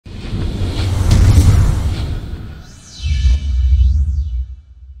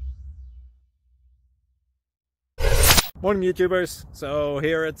Morning YouTubers. So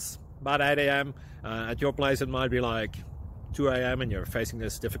here it's about 8 a.m. At your place it might be like 2 a.m. and you're facing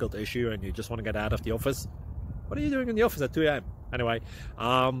this difficult issue and you just want to get out of the office. What are you doing in the office at 2 a.m.? Anyway,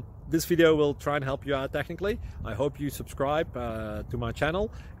 this video will try and help you out technically. I hope you subscribe to my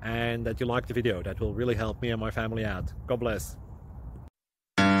channel and that you like the video. That will really help me and my family out. God bless.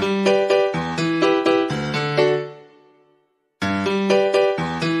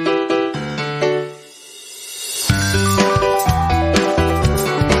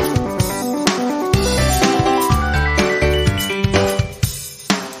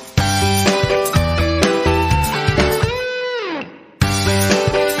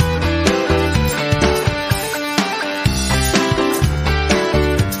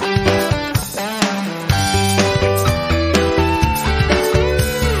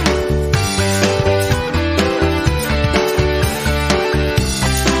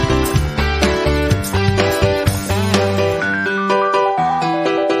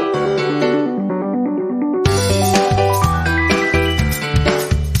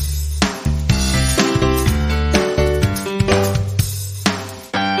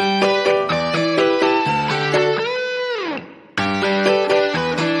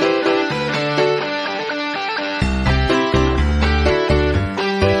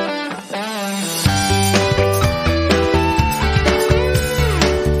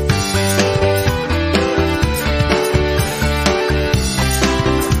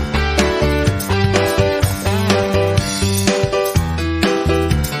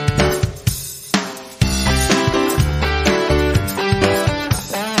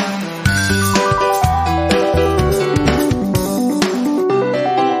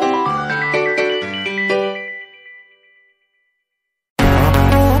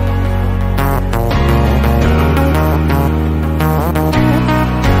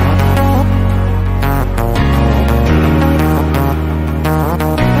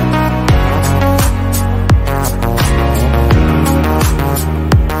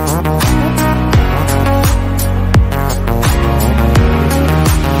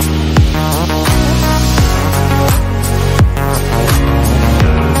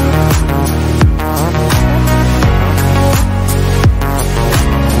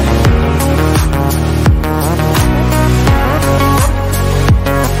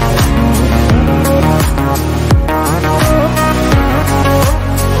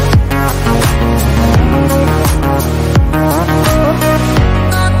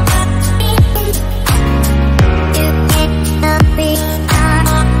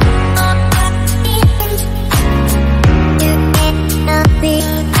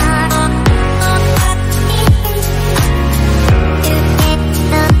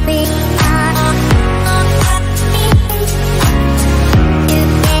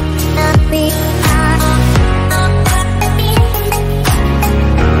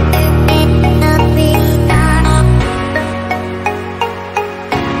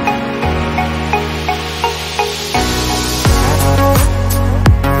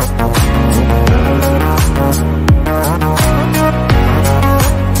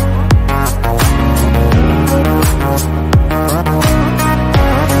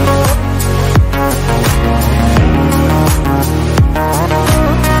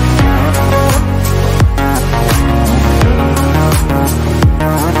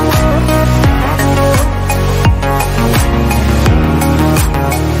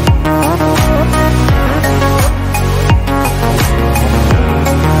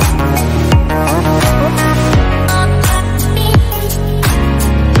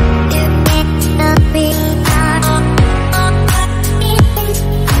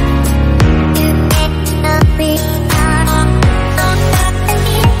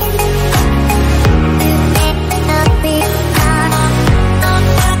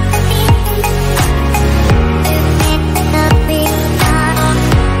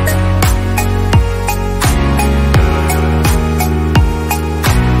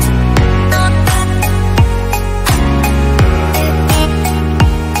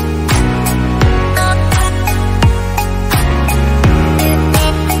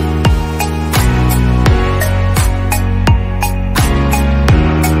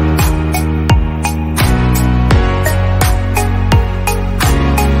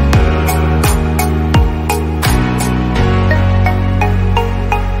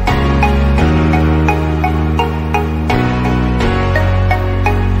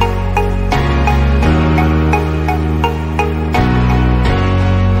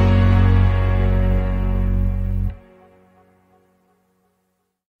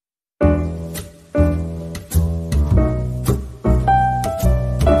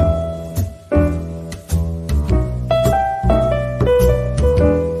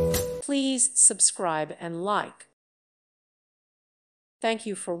 please subscribe and like. Thank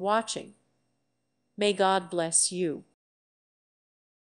you for watching. May God bless you.